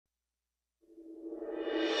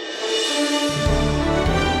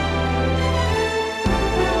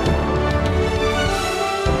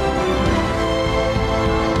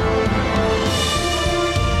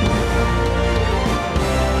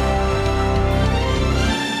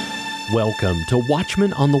Welcome to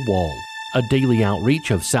Watchman on the Wall, a daily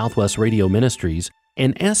outreach of Southwest Radio Ministries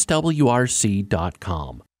and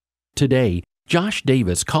SWRC.com. Today, Josh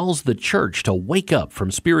Davis calls the church to wake up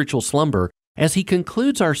from spiritual slumber as he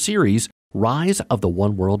concludes our series, Rise of the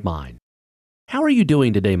One World Mind. How are you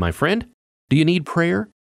doing today, my friend? Do you need prayer?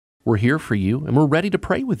 We're here for you, and we're ready to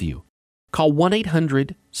pray with you. Call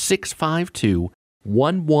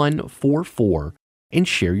 1-800-652-1144 and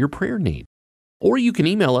share your prayer need. Or you can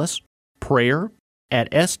email us,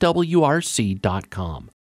 prayer@swrc.com.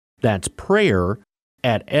 That's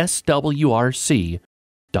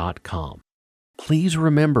prayer@swrc.com. Please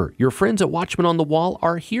remember, your friends at Watchman on the Wall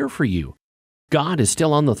are here for you. God is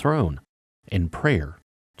still on the throne, and prayer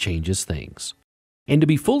changes things. And to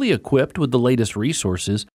be fully equipped with the latest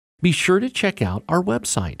resources, be sure to check out our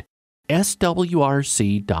website, swrc.com.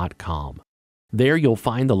 There you'll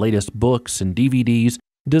find the latest books and DVDs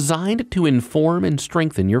designed to inform and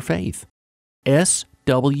strengthen your faith. swrc.com.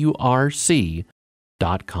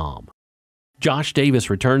 Josh Davis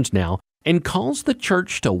returns now and calls the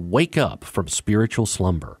church to wake up from spiritual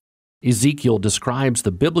slumber. Ezekiel describes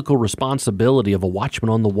the biblical responsibility of a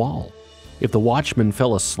watchman on the wall. If the watchman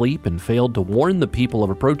fell asleep and failed to warn the people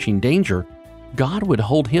of approaching danger, God would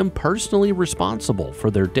hold him personally responsible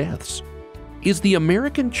for their deaths. Is the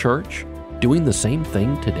American church doing the same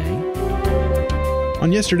thing today?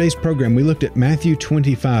 On yesterday's program, we looked at Matthew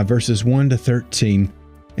 25, verses 1 to 13,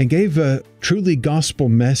 and gave a truly gospel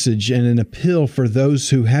message and an appeal for those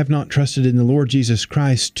who have not trusted in the Lord Jesus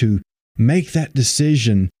Christ to make that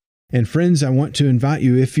decision. And friends, I want to invite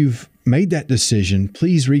you, if you've made that decision,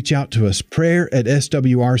 please reach out to us.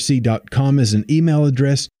 Prayer@swrc.com is an email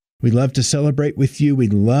address. We'd love to celebrate with you.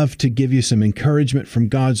 We'd love to give you some encouragement from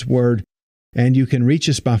God's Word. And you can reach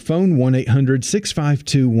us by phone,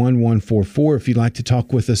 1-800-652-1144, if you'd like to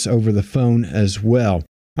talk with us over the phone as well.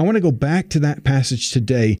 I want to go back to that passage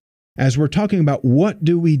today as we're talking about what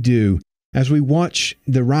do we do as we watch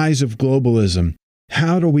the rise of globalism.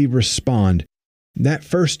 How do we respond? That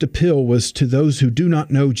first appeal was to those who do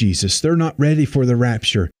not know Jesus. They're not ready for the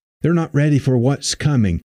rapture. They're not ready for what's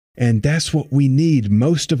coming. And that's what we need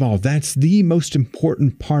most of all. That's the most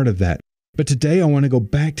important part of that. But today I want to go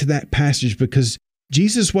back to that passage because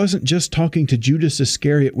Jesus wasn't just talking to Judas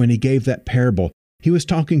Iscariot when he gave that parable. He was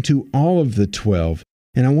talking to all of the 12.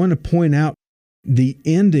 And I want to point out the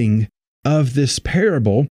ending of this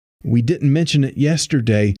parable. We didn't mention it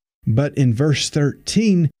yesterday, but in verse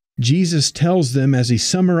 13, Jesus tells them as he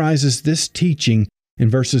summarizes this teaching in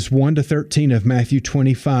verses 1 to 13 of Matthew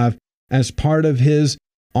 25 as part of his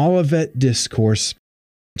Olivet Discourse,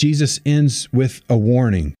 Jesus ends with a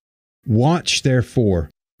warning. Watch therefore,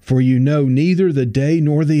 for you know neither the day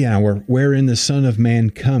nor the hour wherein the Son of Man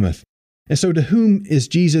cometh. And so to whom is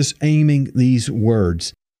Jesus aiming these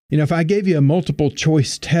words? You know, if I gave you a multiple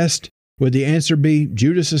choice test, would the answer be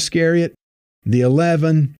Judas Iscariot, the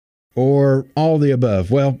 11, or all the above?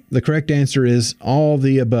 Well, the correct answer is all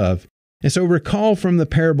the above. And so recall from the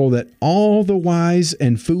parable that all the wise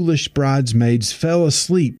and foolish bridesmaids fell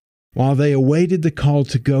asleep while they awaited the call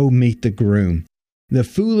to go meet the groom. The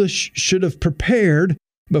foolish should have prepared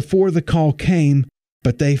before the call came,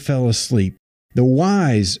 but they fell asleep. The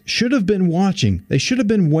wise should have been watching. They should have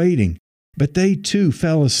been waiting, but they too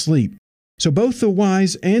fell asleep. So both the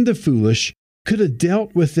wise and the foolish could have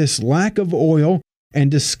dealt with this lack of oil and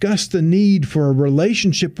discussed the need for a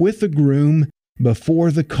relationship with the groom before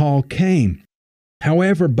the call came.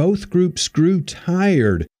 However, both groups grew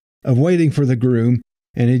tired of waiting for the groom,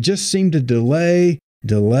 and it just seemed to delay.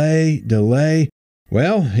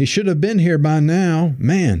 Well, he should have been here by now.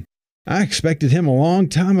 Man, I expected him a long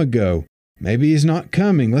time ago. Maybe he's not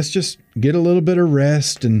coming. Let's just get a little bit of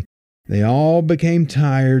rest. And they all became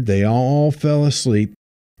tired. They all fell asleep.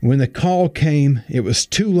 When the call came, it was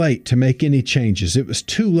too late to make any changes. It was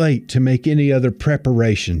too late to make any other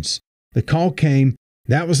preparations. The call came.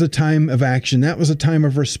 That was the time of action. That was the time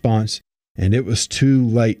of response. And it was too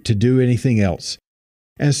late to do anything else.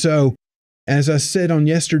 And so, as I said on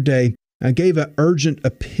yesterday, I gave an urgent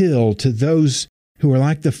appeal to those who are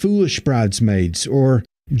like the foolish bridesmaids or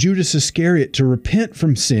Judas Iscariot to repent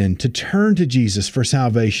from sin, to turn to Jesus for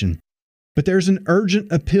salvation. But there's an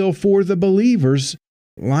urgent appeal for the believers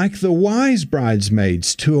like the wise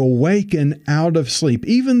bridesmaids to awaken out of sleep.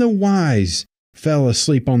 Even the wise fell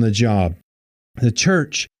asleep on the job. The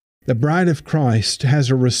church, the bride of Christ,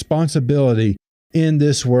 has a responsibility in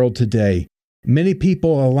this world today. Many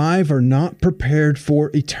people alive are not prepared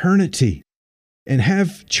for eternity. And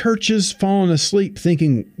have churches fallen asleep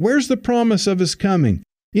thinking, where's the promise of His coming?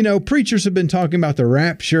 You know, preachers have been talking about the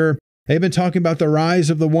rapture They've been talking about the rise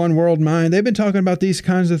of the one world mind. They've been talking about these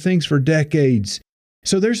kinds of things for decades.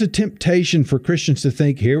 So there's a temptation for Christians to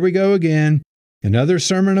think, here we go again, another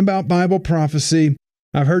sermon about Bible prophecy.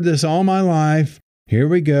 I've heard this all my life. Here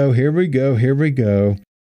we go, here we go, here we go.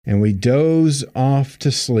 And we doze off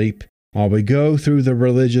to sleep while we go through the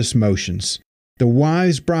religious motions. The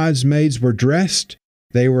wise bridesmaids were dressed.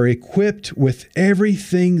 They were equipped with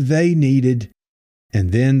everything they needed,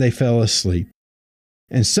 and then they fell asleep.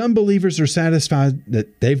 And some believers are satisfied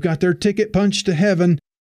that they've got their ticket punched to heaven,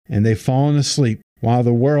 and they've fallen asleep while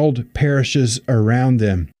the world perishes around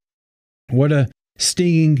them. What a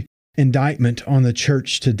stinging indictment on the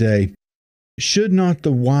church today. Should not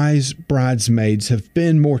the wise bridesmaids have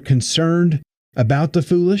been more concerned about the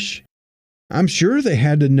foolish? I'm sure they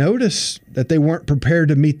had to notice that they weren't prepared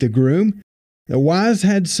to meet the groom. The wise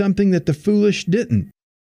had something that the foolish didn't.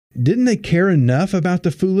 Didn't they care enough about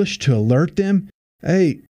the foolish to alert them?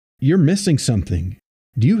 Hey, you're missing something.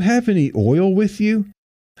 Do you have any oil with you?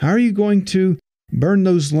 How are you going to burn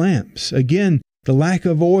those lamps? Again, the lack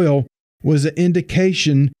of oil was an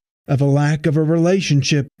indication of a lack of a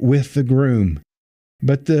relationship with the groom.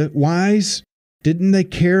 But the wise, didn't they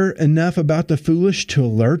care enough about the foolish to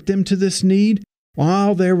alert them to this need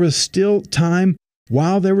while there was still time,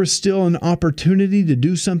 while there was still an opportunity to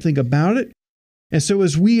do something about it? And so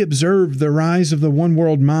as we observe the rise of the one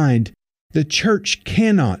world mind, the church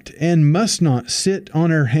cannot and must not sit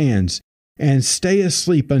on her hands and stay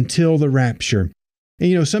asleep until the rapture.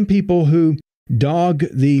 And some people who dog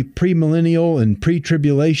the premillennial and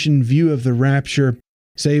pre-tribulation view of the rapture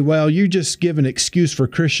say, well, you just give an excuse for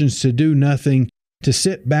Christians to do nothing, to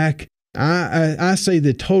sit back. I say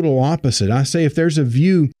the total opposite. I say if there's a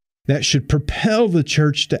view that should propel the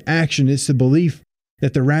church to action, it's the belief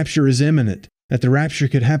that the rapture is imminent, that the rapture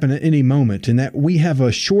could happen at any moment, and that we have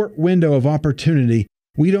a short window of opportunity.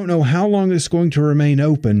 We don't know how long it's going to remain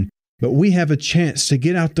open, but we have a chance to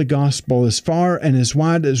get out the gospel as far and as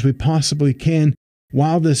wide as we possibly can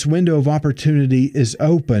while this window of opportunity is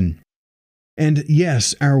open. And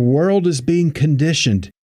yes, our world is being conditioned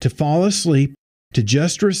to fall asleep, to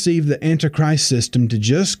just receive the Antichrist system, to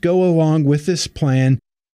just go along with this plan.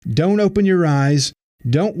 Don't open your eyes,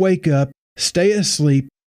 don't wake up, stay asleep,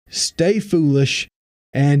 stay foolish,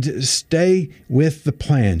 and stay with the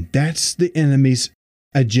plan. That's the enemy's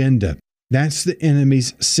agenda. That's the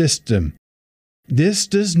enemy's system. This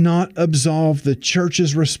does not absolve the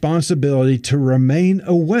church's responsibility to remain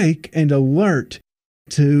awake and alert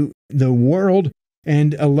to the world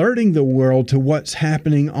and alerting the world to what's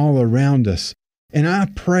happening all around us. And I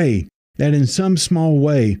pray that in some small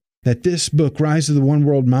way that this book, Rise of the One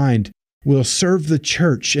World Mind, will serve the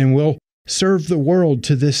church and will serve the world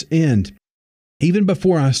to this end. Even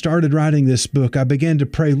before I started writing this book, I began to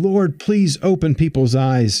pray, Lord, please open people's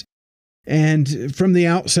eyes. And from the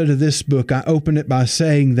outset of this book, I opened it by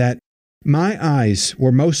saying that my eyes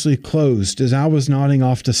were mostly closed as I was nodding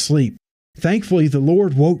off to sleep. Thankfully, the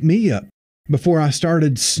Lord woke me up before I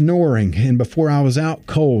started snoring and before I was out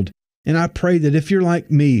cold. And I pray that if you're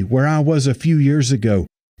like me, where I was a few years ago,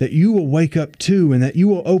 that you will wake up too, and that you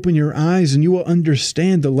will open your eyes and you will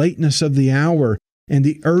understand the lateness of the hour and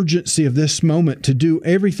the urgency of this moment to do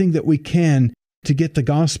everything that we can to get the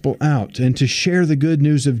gospel out and to share the good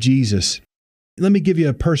news of Jesus. Let me give you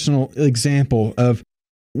a personal example of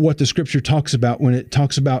what the scripture talks about when it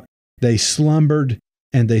talks about they slumbered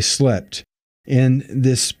and they slept. In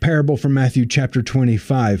this parable from Matthew chapter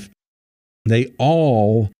 25, they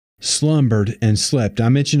all slumbered and slept. I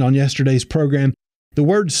mentioned on yesterday's program, the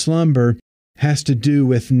word slumber has to do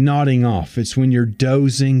with nodding off. It's when you're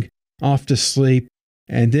dozing off to sleep.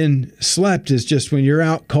 And then slept is just when you're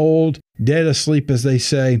out cold, dead asleep, as they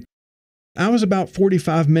say. I was about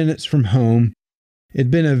 45 minutes from home.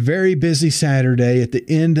 It'd been a very busy Saturday at the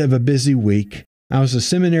end of a busy week. I was a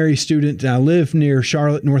seminary student, and I lived near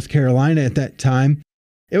Charlotte, North Carolina at that time.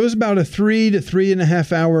 It was about a 3 to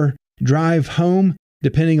 3.5 hour drive home,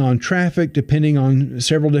 depending on traffic, depending on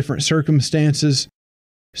several different circumstances.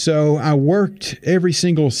 So I worked every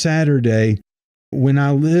single Saturday when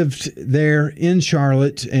I lived there in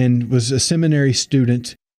Charlotte and was a seminary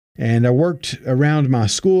student, and I worked around my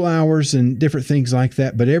school hours and different things like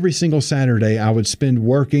that. But every single Saturday I would spend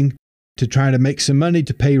working to try to make some money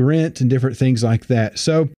to pay rent and different things like that.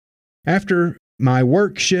 So after my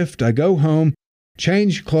work shift, I go home,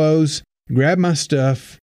 change clothes, grab my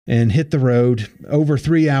stuff, and hit the road over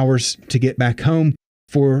 3 hours to get back home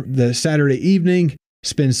for the Saturday evening,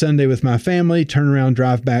 spend Sunday with my family, turn around,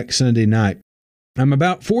 drive back Sunday night. I'm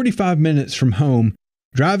about 45 minutes from home,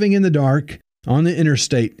 driving in the dark on the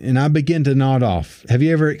interstate, and I begin to nod off. Have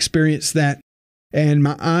you ever experienced that? and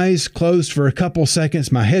my eyes closed for a couple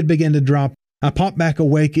seconds. My head began to drop. I popped back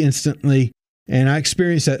awake instantly, and I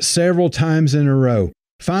experienced that several times in a row.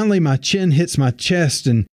 Finally, my chin hits my chest,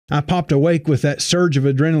 and I popped awake with that surge of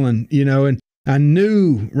adrenaline, and I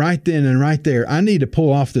knew right then and right there, I need to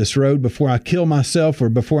pull off this road before I kill myself or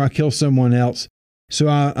before I kill someone else. So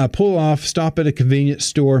I pull off, stop at a convenience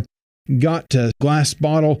store, got a glass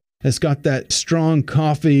bottle that's got that strong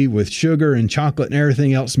coffee with sugar and chocolate and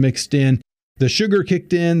everything else mixed in. The sugar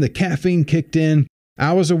kicked in, the caffeine kicked in.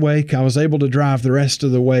 I was awake. I was able to drive the rest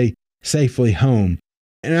of the way safely home.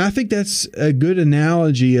 And I think that's a good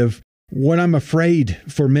analogy of what I'm afraid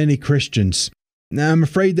for many Christians. Now, I'm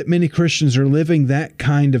afraid that many Christians are living that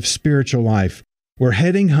kind of spiritual life. We're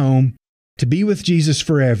heading home to be with Jesus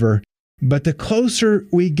forever, but the closer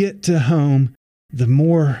we get to home, the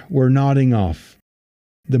more we're nodding off.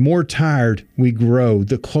 The more tired we grow,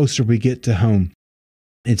 the closer we get to home.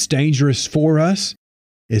 It's dangerous for us.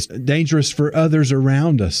 It's dangerous for others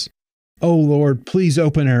around us. Oh, Lord, please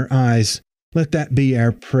open our eyes. Let that be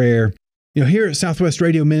our prayer. Here at Southwest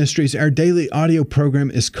Radio Ministries, our daily audio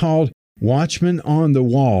program is called Watchman on the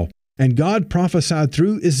Wall. And God prophesied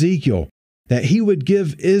through Ezekiel that he would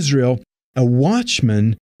give Israel a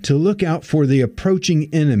watchman to look out for the approaching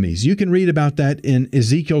enemies. You can read about that in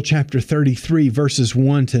Ezekiel chapter 33, verses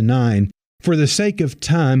 1 to 9. For the sake of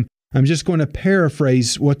time, I'm just going to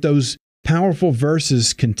paraphrase what those powerful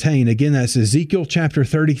verses contain. Again, that's Ezekiel chapter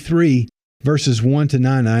 33, verses 1 to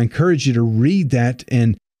 9. I encourage you to read that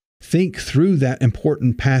and think through that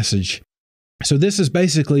important passage. So this is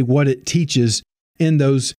basically what it teaches in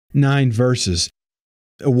those 9 verses.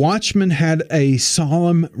 A watchman had a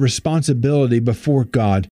solemn responsibility before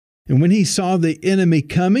God, and when he saw the enemy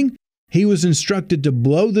coming, he was instructed to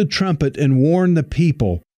blow the trumpet and warn the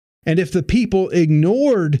people. And if the people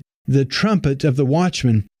ignored the trumpet of the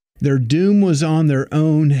watchman, their doom was on their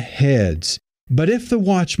own heads. But if the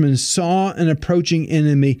watchman saw an approaching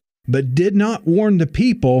enemy but did not warn the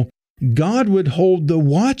people, God would hold the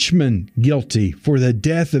watchman guilty for the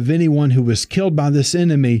death of anyone who was killed by this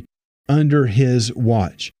enemy under his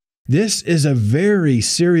watch. This is a very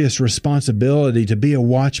serious responsibility to be a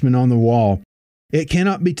watchman on the wall. It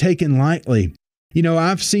cannot be taken lightly.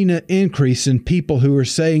 I've seen an increase in people who are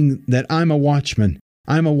saying that I'm a watchman,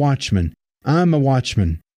 I'm a watchman, I'm a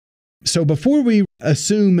watchman. So before we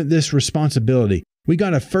assume this responsibility, we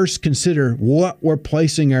got to first consider what we're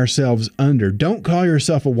placing ourselves under. Don't call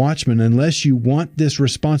yourself a watchman unless you want this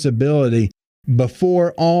responsibility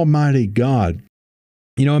before Almighty God.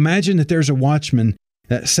 Imagine that there's a watchman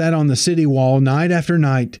that sat on the city wall night after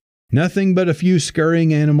night, nothing but a few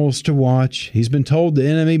scurrying animals to watch. He's been told the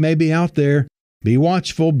enemy may be out there. Be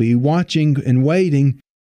watchful, be watching and waiting.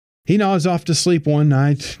 He nods off to sleep one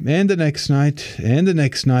night, and the next night, and the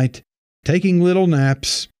next night, taking little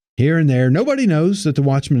naps here and there. Nobody knows that the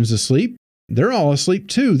watchman's asleep. They're all asleep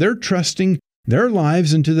too. They're trusting their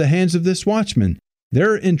lives into the hands of this watchman.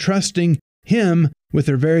 They're entrusting him with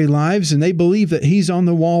their very lives, and they believe that he's on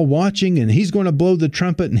the wall watching, and he's going to blow the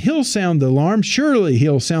trumpet, and he'll sound the alarm. Surely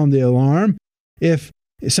he'll sound the alarm. If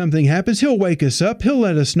something happens, he'll wake us up. He'll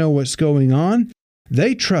let us know what's going on.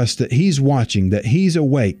 They trust that he's watching, that he's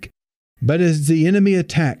awake. But as the enemy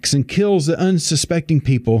attacks and kills the unsuspecting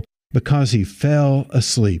people because he fell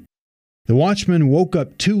asleep, the watchman woke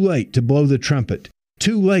up too late to blow the trumpet,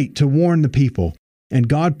 too late to warn the people, and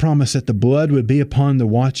God promised that the blood would be upon the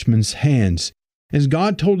watchman's hands. As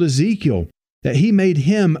God told Ezekiel that he made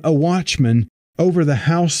him a watchman over the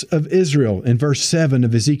house of Israel in verse 7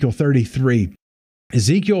 of Ezekiel 33.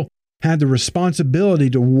 Ezekiel had the responsibility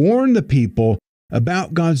to warn the people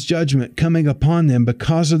about God's judgment coming upon them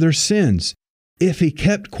because of their sins. If he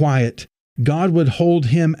kept quiet, God would hold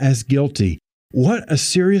him as guilty. What a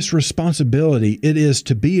serious responsibility it is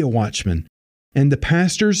to be a watchman. And the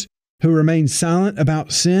pastors who remain silent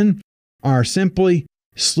about sin are simply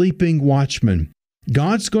sleeping watchmen.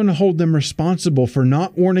 God's going to hold them responsible for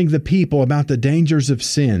not warning the people about the dangers of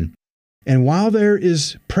sin. And while there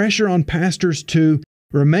is pressure on pastors to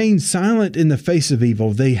remain silent in the face of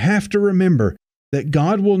evil, they have to remember that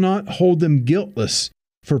God will not hold them guiltless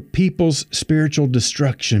for people's spiritual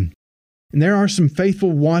destruction. And there are some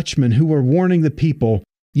faithful watchmen who are warning the people,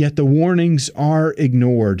 yet the warnings are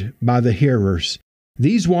ignored by the hearers.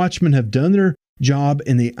 These watchmen have done their job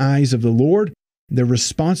in the eyes of the Lord. The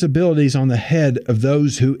responsibility is on the head of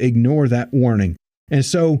those who ignore that warning. And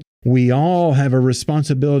so we all have a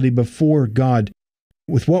responsibility before God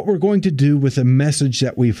with what we're going to do with the message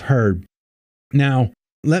that we've heard. Now,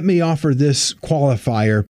 let me offer this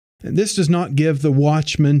qualifier. This does not give the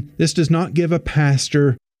watchman, this does not give a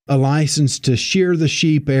pastor a license to shear the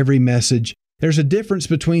sheep every message. There's a difference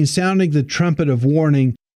between sounding the trumpet of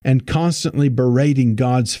warning and constantly berating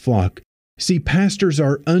God's flock. See, pastors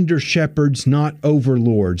are under shepherds, not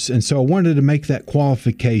overlords. And so I wanted to make that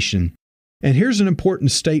qualification. And here's an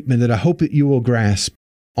important statement that I hope that you will grasp.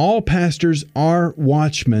 All pastors are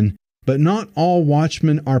watchmen, but not all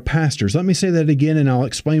watchmen are pastors. Let me say that again, and I'll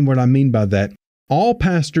explain what I mean by that. All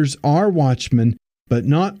pastors are watchmen, but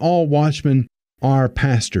not all watchmen are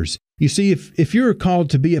pastors. You see, if you're called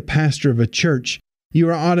to be a pastor of a church, you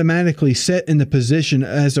are automatically set in the position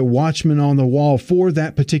as a watchman on the wall for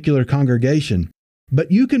that particular congregation.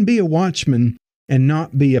 But you can be a watchman and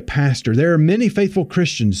not be a pastor. There are many faithful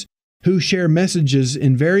Christians who share messages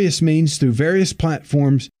in various means through various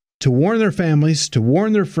platforms to warn their families, to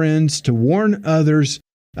warn their friends, to warn others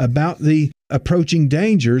about the approaching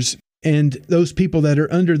dangers and those people that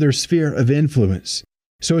are under their sphere of influence.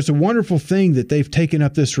 So it's a wonderful thing that they've taken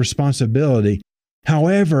up this responsibility.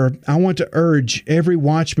 However, I want to urge every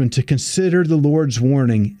watchman to consider the Lord's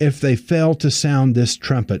warning if they fail to sound this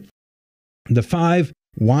trumpet. The 5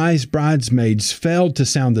 wise bridesmaids failed to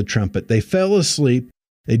sound the trumpet. They fell asleep.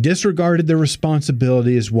 They disregarded their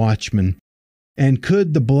responsibility as watchmen. And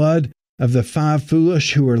could the blood of the 5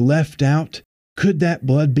 foolish who were left out, could that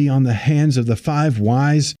blood be on the hands of the 5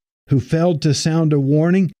 wise who failed to sound a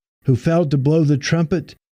warning, who failed to blow the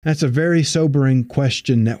trumpet? That's a very sobering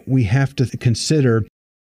question that we have to consider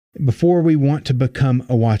before we want to become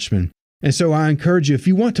a watchman. And so I encourage you, if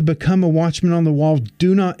you want to become a watchman on the wall,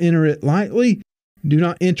 do not enter it lightly. Do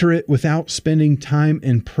not enter it without spending time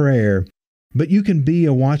in prayer. But you can be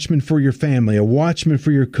a watchman for your family, a watchman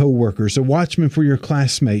for your coworkers, a watchman for your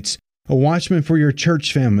classmates, a watchman for your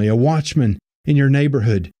church family, a watchman in your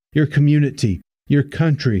neighborhood, your community, your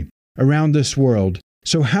country, around this world.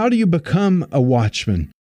 So how do you become a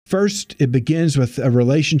watchman? First, it begins with a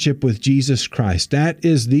relationship with Jesus Christ. That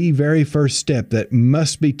is the very first step that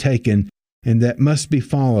must be taken and that must be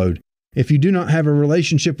followed. If you do not have a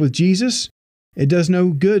relationship with Jesus, it does no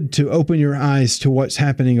good to open your eyes to what's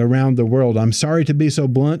happening around the world. I'm sorry to be so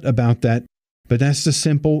blunt about that, but that's the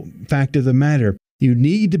simple fact of the matter. You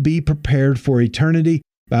need to be prepared for eternity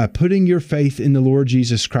by putting your faith in the Lord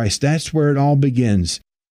Jesus Christ. That's where it all begins.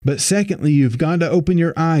 But secondly, you've got to open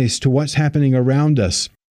your eyes to what's happening around us.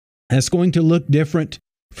 That's going to look different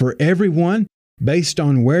for everyone based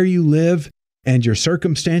on where you live and your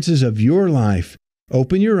circumstances of your life.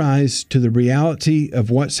 Open your eyes to the reality of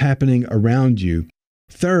what's happening around you.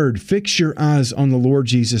 Third, fix your eyes on the Lord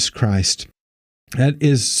Jesus Christ. That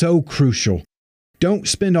is so crucial. Don't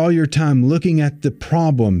spend all your time looking at the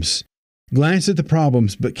problems. Glance at the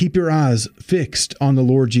problems, but keep your eyes fixed on the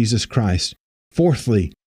Lord Jesus Christ.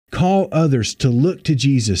 Fourthly, call others to look to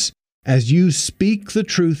Jesus as you speak the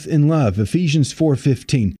truth in love. Ephesians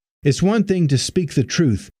 4:15. It's one thing to speak the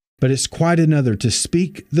truth, but it's quite another to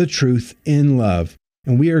speak the truth in love.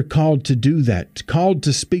 And we are called to do that, called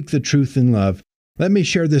to speak the truth in love. Let me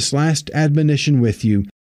share this last admonition with you.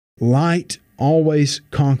 Light always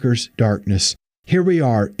conquers darkness. Here we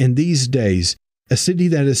are in these days, a city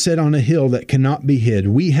that is set on a hill that cannot be hid.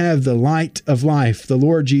 We have the light of life, the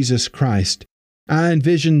Lord Jesus Christ. I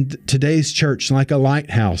envisioned today's church like a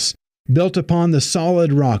lighthouse, built upon the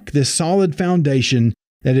solid rock, this solid foundation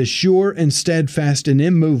that is sure and steadfast and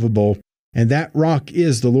immovable, and that rock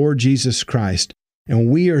is the Lord Jesus Christ. And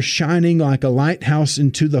we are shining like a lighthouse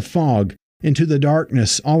into the fog, into the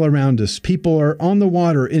darkness all around us. People are on the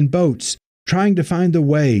water in boats, trying to find the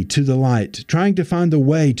way to the light, trying to find the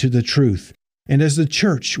way to the truth. And as the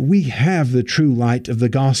church, we have the true light of the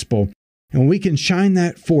gospel, and we can shine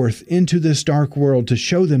that forth into this dark world to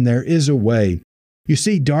show them there is a way. You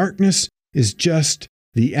see, darkness is just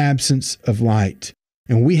the absence of light.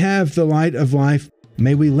 And we have the light of life.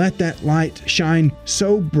 May we let that light shine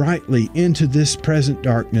so brightly into this present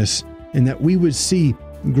darkness, and that we would see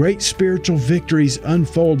great spiritual victories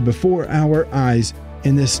unfold before our eyes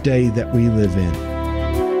in this day that we live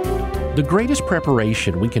in. The greatest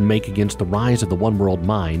preparation we can make against the rise of the one-world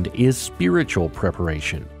mind is spiritual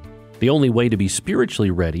preparation. The only way to be spiritually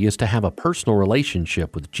ready is to have a personal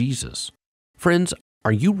relationship with Jesus. Friends,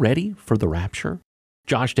 are you ready for the rapture?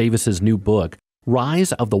 Josh Davis's new book,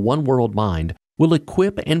 Rise of the One-World Mind, will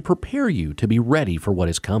equip and prepare you to be ready for what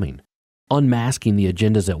is coming. Unmasking the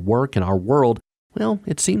agendas at work in our world, well,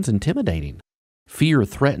 it seems intimidating. Fear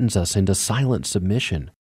threatens us into silent submission.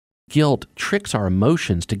 Guilt tricks our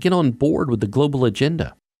emotions to get on board with the global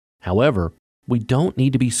agenda. However, we don't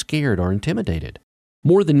need to be scared or intimidated.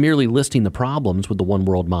 More than merely listing the problems with the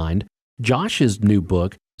one-world mind, Josh's new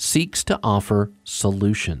book seeks to offer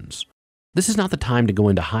solutions. This is not the time to go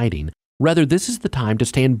into hiding. Rather, this is the time to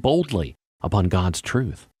stand boldly upon God's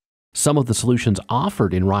truth. Some of the solutions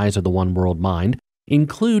offered in Rise of the One World Mind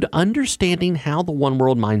include understanding how the one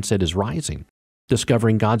world mindset is rising,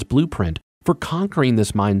 discovering God's blueprint for conquering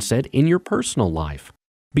this mindset in your personal life,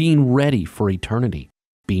 being ready for eternity,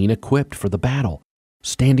 being equipped for the battle,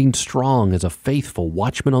 standing strong as a faithful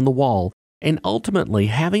watchman on the wall, and ultimately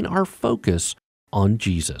having our focus on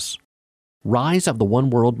Jesus. Rise of the One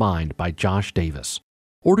World Mind by Josh Davis.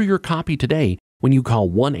 Order your copy today when you call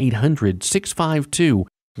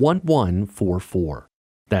 1-800-652-1144.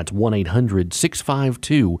 That's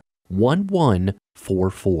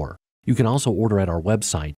 1-800-652-1144. You can also order at our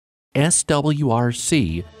website,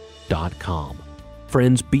 swrc.com.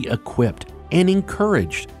 Friends, be equipped and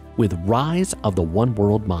encouraged with Rise of the One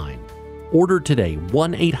World Mind. Order today,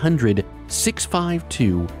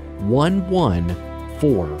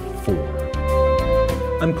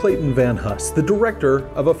 1-800-652-1144. I'm Clayton Van Huss, the director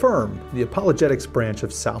of Affirm, the apologetics branch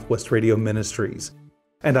of Southwest Radio Ministries.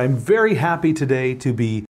 And I'm very happy today to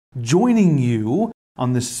be joining you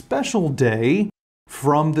on this special day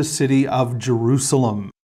from the city of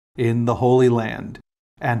Jerusalem in the Holy Land.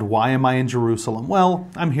 And why am I in Jerusalem? Well,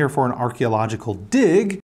 I'm here for an archaeological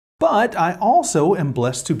dig, but I also am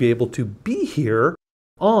blessed to be able to be here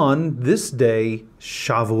on this day,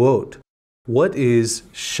 Shavuot. What is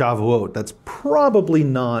Shavuot? That's probably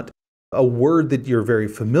not a word that you're very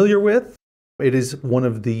familiar with. It is one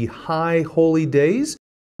of the high holy days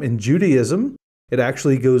in Judaism. It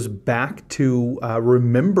actually goes back to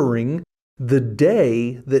remembering the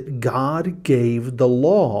day that God gave the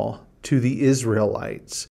law to the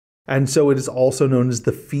Israelites. And so it is also known as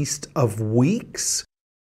the Feast of Weeks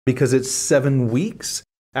because it's 7 weeks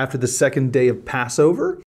after the second day of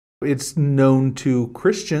Passover. It's known to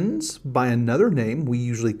Christians by another name. We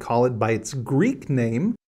usually call it by its Greek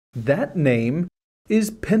name. That name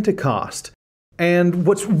is Pentecost. And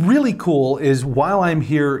what's really cool is while I'm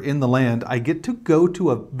here in the land, I get to go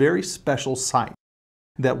to a very special site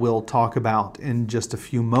that we'll talk about in just a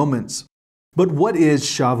few moments. But what is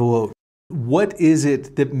Shavuot? What is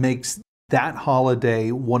it that makes that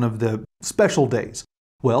holiday one of the special days?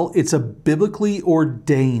 Well, it's a biblically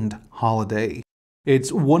ordained holiday.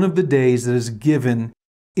 It's one of the days that is given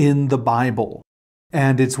in the Bible.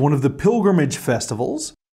 And it's one of the pilgrimage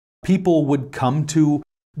festivals. People would come to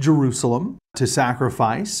Jerusalem to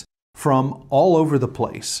sacrifice from all over the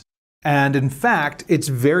place. And in fact, it's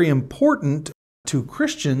very important to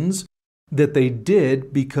Christians that they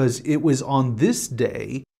did because it was on this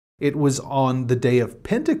day, it was on the day of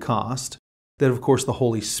Pentecost, that of course the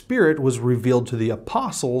Holy Spirit was revealed to the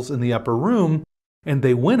apostles in the upper room, and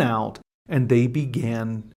they went out and they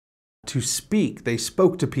began to speak. They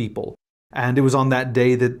spoke to people. And it was on that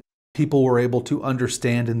day that people were able to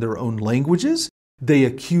understand in their own languages. They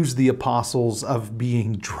accused the apostles of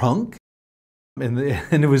being drunk. And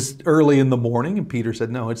it was early in the morning. And Peter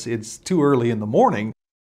said, no, it's too early in the morning.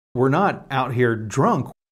 We're not out here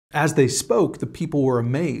drunk. As they spoke, the people were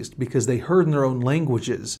amazed because they heard in their own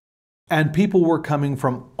languages. And people were coming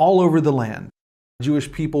from all over the land. Jewish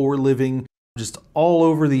people were living just all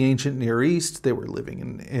over the ancient Near East. They were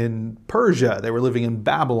living in Persia. They were living in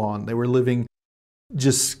Babylon. They were living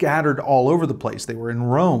just scattered all over the place. They were in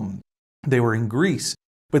Rome. They were in Greece.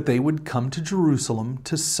 But they would come to Jerusalem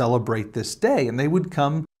to celebrate this day. And they would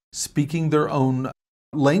come speaking their own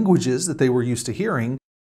languages that they were used to hearing.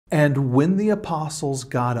 And when the apostles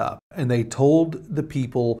got up and they told the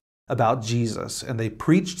people about Jesus and they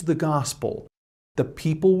preached the gospel, the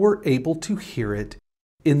people were able to hear it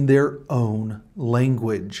in their own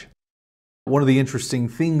language. One of the interesting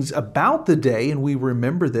things about the day, and we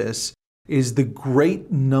remember this, is the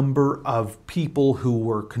great number of people who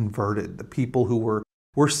were converted, the people who were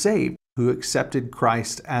saved, who accepted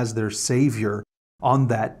Christ as their Savior on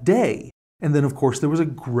that day. And then, of course, there was a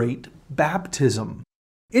great baptism.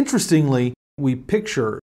 Interestingly, we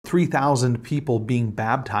picture 3,000 people being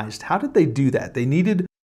baptized. How did they do that? They needed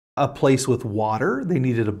a place with water. They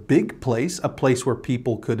needed a big place, a place where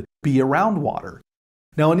people could be around water.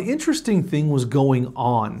 Now, an interesting thing was going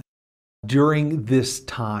on during this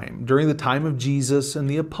time, during the time of Jesus and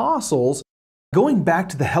the apostles, going back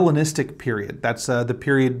to the Hellenistic period. That's the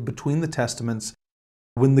period between the Testaments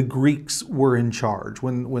when the Greeks were in charge,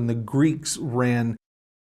 when the Greeks ran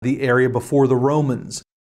the area before the Romans.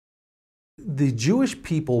 The Jewish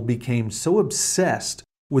people became so obsessed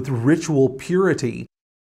with ritual purity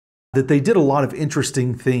that they did a lot of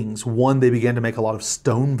interesting things. One, they began to make a lot of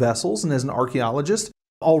stone vessels. And as an archaeologist,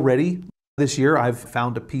 already this year, I've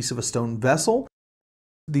found a piece of a stone vessel.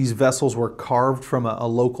 These vessels were carved from a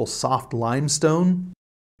local soft limestone.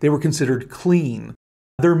 They were considered clean.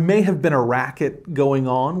 There may have been a racket going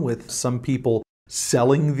on with some people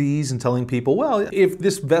selling these and telling people, well, if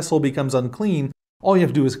this vessel becomes unclean, all you have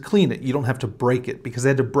to do is clean it. You don't have to break it, because they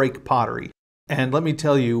had to break pottery. And let me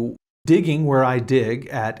tell you, digging where I dig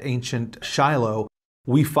at ancient Shiloh,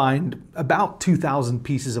 we find about 2,000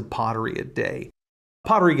 pieces of pottery a day.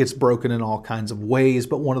 Pottery gets broken in all kinds of ways,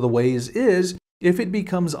 but one of the ways is if it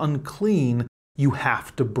becomes unclean, you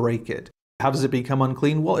have to break it. How does it become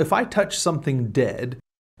unclean? Well, if I touch something dead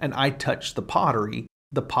and I touch the pottery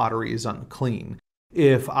is unclean.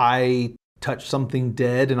 If I touch something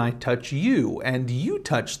dead and I touch you and you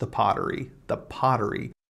touch the pottery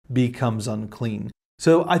becomes unclean.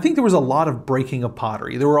 So I think there was a lot of breaking of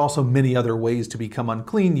pottery. There were also many other ways to become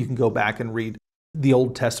unclean. You can go back and read the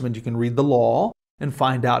Old Testament. You can read the law and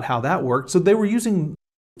find out how that worked. So they were using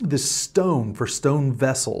this stone for stone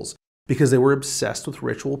vessels because they were obsessed with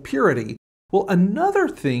ritual purity. Well, another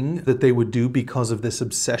thing that they would do because of this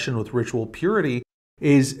obsession with ritual purity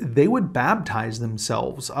is they would baptize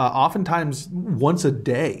themselves, oftentimes once a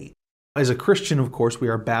day. As a Christian, of course, we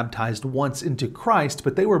are baptized once into Christ,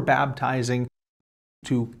 but they were baptizing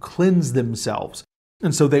to cleanse themselves.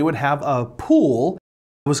 And so they would have a pool,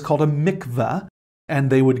 it was called a mikveh, and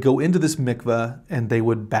they would go into this mikveh and they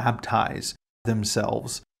would baptize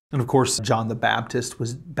themselves. And of course, John the Baptist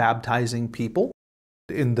was baptizing people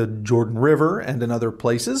in the Jordan River and in other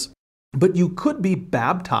places. But you could be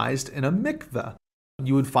baptized in a mikveh.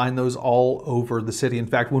 You would find those all over the city. In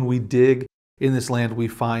fact, when we dig in this land, we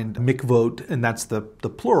find mikvot, and that's the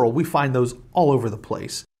plural. We find those all over the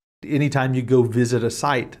place. Anytime you go visit a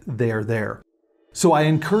site, they are there. So I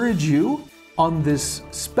encourage you on this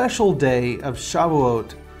special day of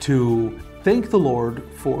Shavuot to thank the Lord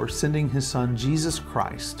for sending His Son, Jesus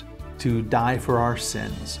Christ, to die for our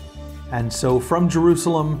sins. And so from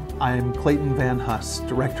Jerusalem, I am Clayton Van Huss,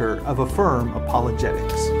 Director of Affirm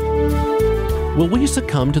Apologetics. Will we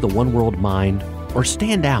succumb to the one world mind or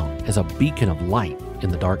stand out as a beacon of light in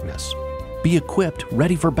the darkness? Be equipped,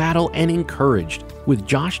 ready for battle, and encouraged with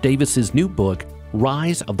Josh Davis's new book,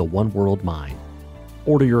 Rise of the One World Mind.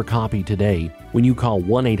 Order your copy today when you call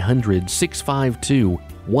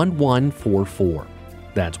 1-800-652-1144.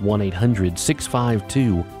 That's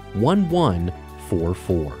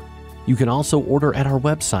 1-800-652-1144. You can also order at our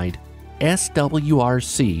website,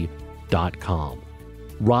 swrc.com.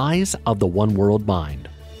 Rise of the One World Mind,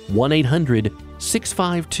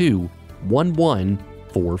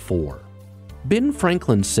 1-800-652-1144. Ben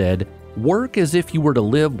Franklin said, "Work as if you were to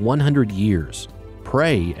live 100 years.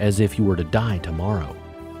 Pray as if you were to die tomorrow."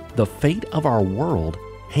 The fate of our world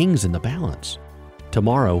hangs in the balance.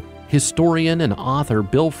 Tomorrow, historian and author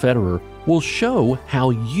Bill Federer will show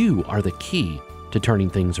how you are the key to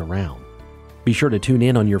turning things around. Be sure to tune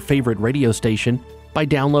in on your favorite radio station by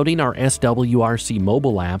downloading our SWRC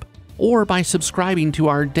mobile app or by subscribing to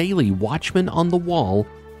our daily Watchman on the Wall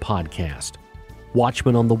podcast.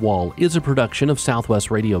 Watchman on the Wall is a production of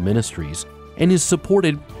Southwest Radio Ministries and is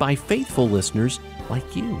supported by faithful listeners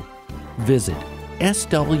like you. Visit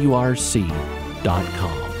swrc.com.